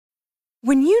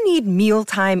When you need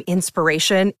mealtime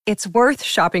inspiration, it's worth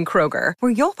shopping Kroger,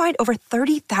 where you'll find over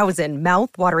 30,000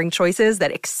 mouth-watering choices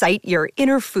that excite your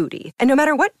inner foodie. And no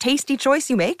matter what tasty choice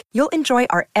you make, you'll enjoy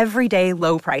our everyday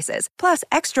low prices, plus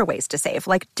extra ways to save,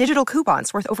 like digital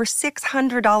coupons worth over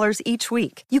 $600 each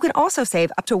week. You can also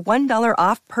save up to $1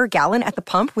 off per gallon at the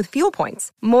pump with fuel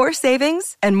points. More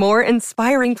savings and more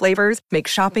inspiring flavors make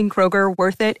shopping Kroger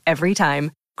worth it every time.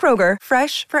 Kroger,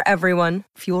 fresh for everyone.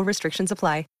 Fuel restrictions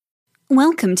apply.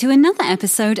 Welcome to another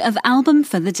episode of Album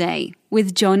for the Day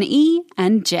with John E.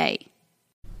 and Jay.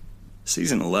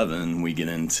 Season 11, we get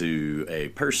into a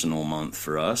personal month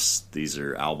for us. These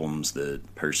are albums that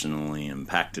personally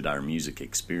impacted our music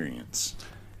experience.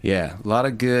 Yeah, a lot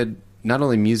of good, not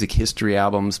only music history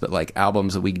albums, but like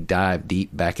albums that we dive deep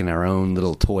back in our own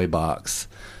little toy box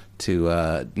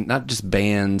to not just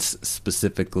bands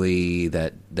specifically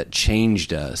that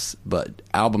changed us, but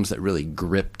albums that really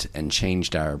gripped and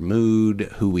changed our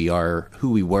mood, who we are,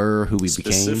 who we were, who we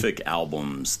became. Specific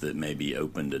albums that maybe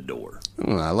opened a door.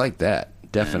 I like that,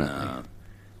 definitely.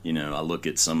 And, I look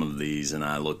at some of these and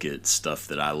I look at stuff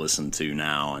that I listen to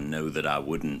now and know that I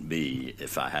wouldn't be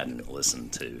if I hadn't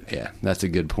listened to. Yeah, that's a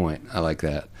good point. I like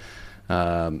that.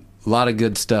 A lot of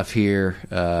good stuff here.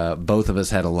 Both of us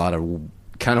had a lot of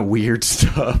kind of weird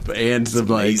stuff and some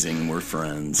amazing we're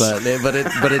friends, but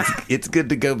it's good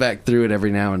to go back through it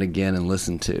every now and again and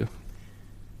listen to.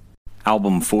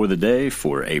 Album for the day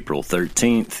for April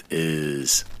 13th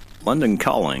is London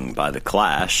Calling by The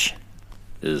Clash.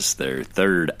 Is their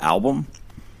third album,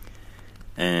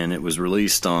 and it was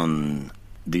released on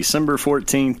December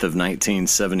 14th of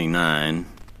 1979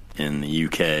 in the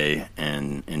UK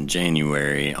and in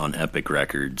January on Epic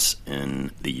Records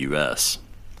in the US.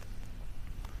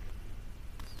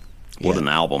 What an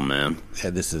album, man! Yeah,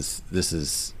 this is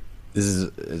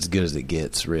as good as it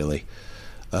gets, really.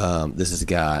 This has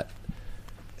got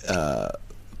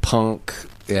punk.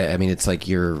 I mean, it's like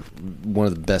one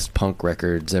of the best punk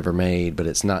records ever made, but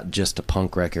it's not just a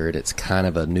punk record. It's kind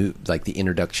of a new, like the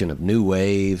introduction of new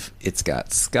wave. It's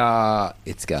got ska.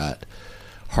 It's got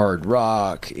hard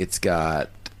rock. It's got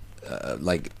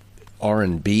like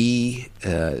R&B,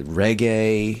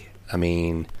 reggae. I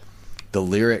mean, the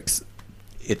lyrics.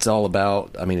 It's all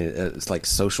about, it's like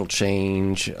social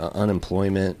change,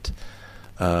 unemployment,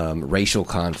 racial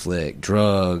conflict,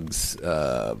 drugs,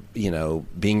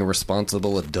 being a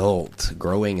responsible adult,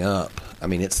 growing up. I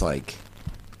mean, it's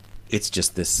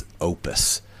just this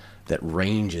opus that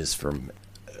ranges from,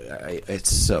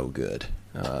 it's so good.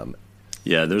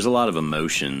 Yeah, there's a lot of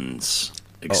emotions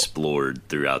explored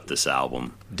throughout this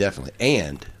album. Definitely.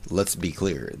 And let's be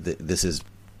clear, this is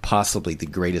possibly the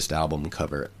greatest album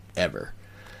cover ever.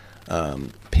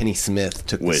 Penny Smith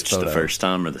took this photo. Which, the first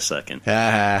time or the second?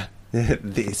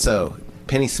 So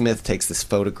Penny Smith takes this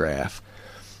photograph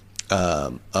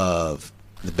of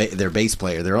their bass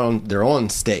player. They're on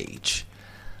stage,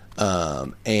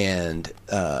 and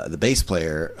the bass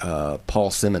player Paul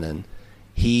Simonon,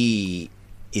 he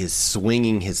is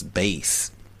swinging his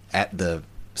bass at the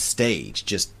stage.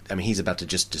 He's about to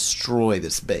just destroy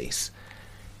this bass,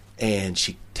 and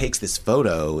she takes this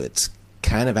photo. It's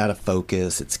kind of out of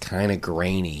focus, it's kind of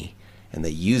grainy, and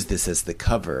they use this as the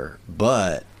cover,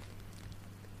 but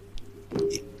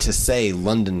to say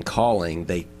London Calling,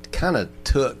 they kind of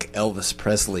took Elvis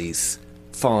Presley's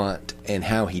font and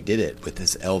how he did it with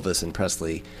this Elvis and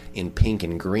Presley in pink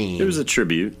and green. It was a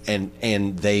tribute.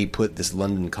 And they put this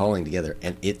London Calling together,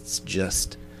 and it's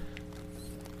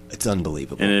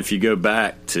unbelievable. And if you go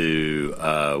back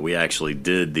to, we actually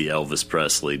did the Elvis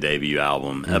Presley debut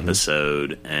album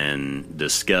episode and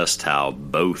discussed how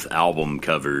both album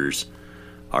covers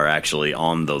are actually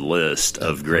on the list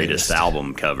of greatest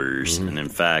album covers. And in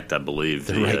fact, I believe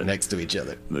they're right next to each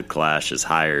other. The Clash is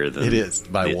higher than it is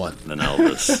by one than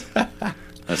Elvis.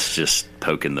 That's just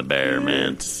poking the bear,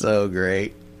 man. It's so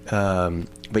great.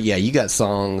 But yeah, you got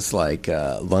songs like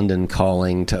London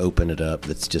Calling to open it up.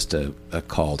 That's just a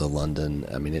call to London.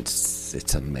 I mean,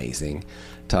 it's amazing.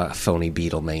 Phony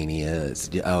Beatlemania.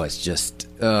 It's just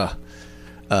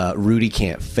Rudy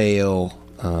Can't Fail.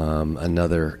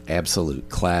 Another absolute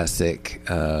classic.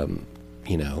 And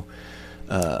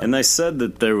they said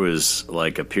that there was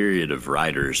like a period of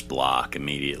writer's block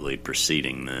immediately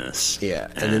preceding this. Yeah,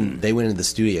 and then they went into the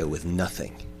studio with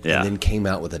nothing. Yeah. And then came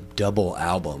out with a double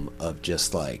album of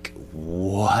just like,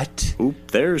 what?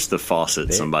 Oop, there's the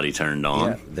faucet somebody turned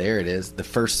on. Yeah, there it is. The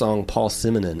first song Paul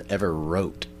Simonon ever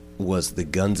wrote was The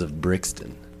Guns of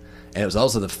Brixton. And it was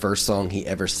also the first song he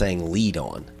ever sang lead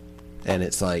on. And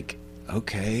it's like,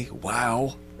 okay,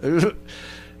 wow. If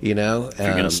you're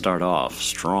going to start off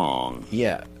strong.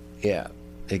 Yeah,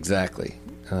 exactly.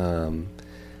 Lost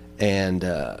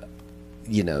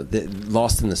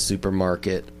in the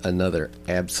Supermarket, another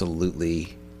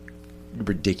absolutely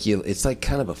ridiculous. It's like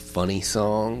kind of a funny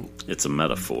song. It's a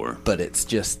metaphor. But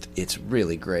it's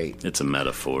really great. It's a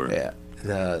metaphor. Yeah.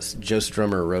 Joe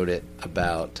Strummer wrote it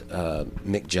about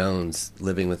Mick Jones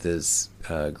living with his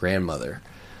grandmother,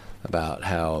 about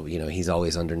how, he's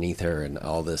always underneath her and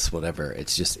all this, whatever.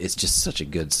 It's just such a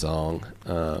good song.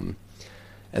 And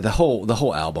the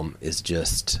whole album is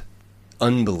just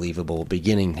unbelievable,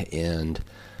 beginning to end.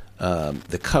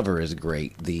 The cover is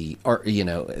great. The art,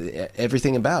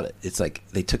 everything about it. It's like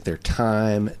they took their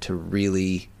time to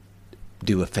really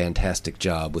do a fantastic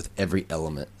job with every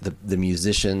element. The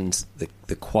musicians,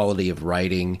 the quality of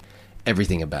writing,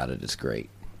 everything about it is great.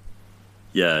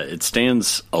 Yeah, it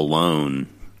stands alone,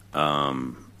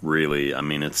 really. I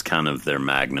mean, it's kind of their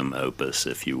magnum opus,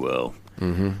 if you will.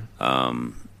 Mm-hmm.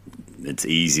 It's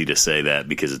easy to say that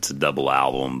because it's a double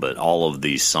album, but all of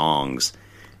these songs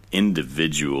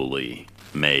individually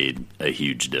made a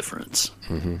huge difference.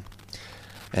 Mm-hmm.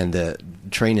 And the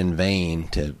Train in Vain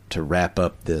to wrap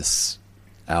up this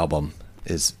album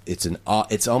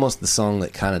it's almost the song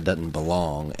that kind of doesn't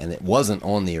belong, and it wasn't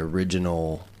on the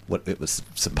original. What it was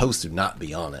supposed to not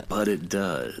be on it, but it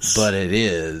does. But it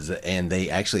is, and they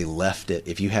actually left it.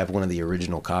 If you have one of the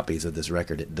original copies of this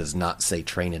record, it does not say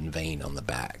Train in Vain on the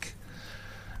back,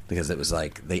 because it was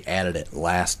like they added it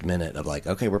last minute of like,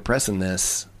 okay, we're pressing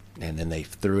this, and then they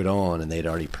threw it on, and they'd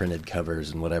already printed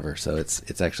covers and whatever. So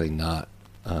it's actually not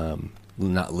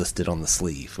listed on the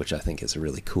sleeve, which I think is a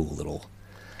really cool little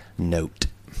note.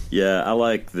 Yeah, I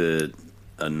like that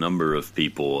a number of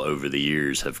people over the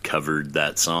years have covered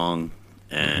that song,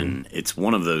 and it's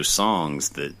one of those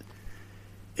songs that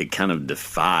it kind of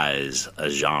defies a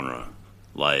genre.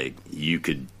 Like you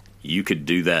could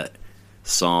do that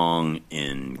song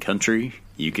in country,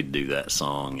 you could do that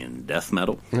song in death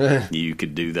metal, you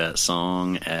could do that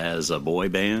song as a boy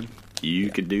band, you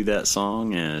could do that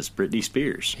song as Britney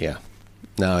Spears. Yeah.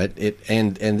 No,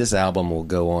 and this album will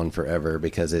go on forever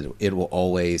because it will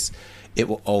always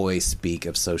speak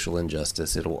of social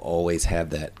injustice. It will always have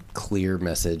that clear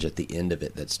message at the end of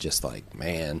it that's just like,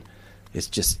 man, it's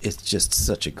just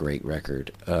such a great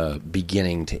record,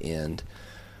 beginning to end.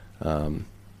 And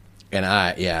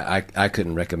I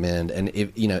couldn't recommend. And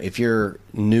if you're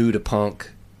new to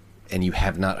punk and you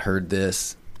have not heard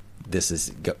this is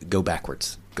go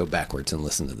backwards and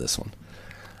listen to this one.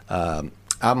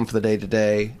 Album for the day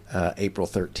today, April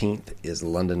 13th, is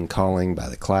London Calling by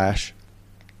The Clash.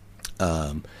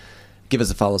 Give us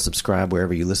a follow, subscribe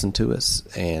wherever you listen to us,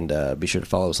 and be sure to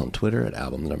follow us on Twitter at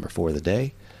album number 4 of the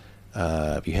day.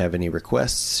 If you have any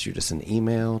requests, shoot us an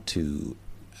email to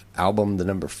album the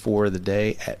number 4 of the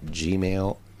day at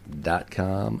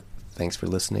gmail.com. Thanks for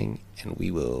listening, and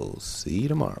we will see you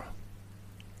tomorrow.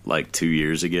 Like 2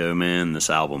 years ago, man,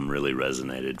 this album really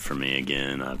resonated for me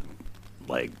again.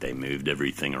 They moved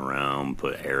everything around,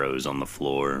 put arrows on the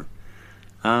floor.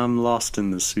 I'm lost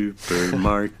in the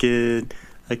supermarket.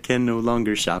 I can no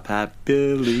longer shop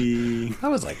happily. I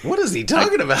was like, what is he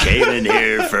talking about? Came in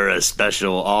here for a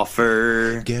special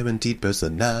offer. Guaranteed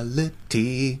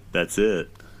personality. That's it.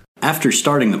 After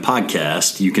starting the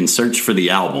podcast, you can search for the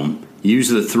album, use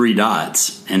the 3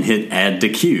 dots, and hit add to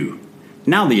queue.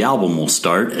 Now the album will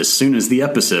start as soon as the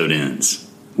episode ends.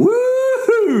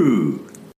 Woohoo!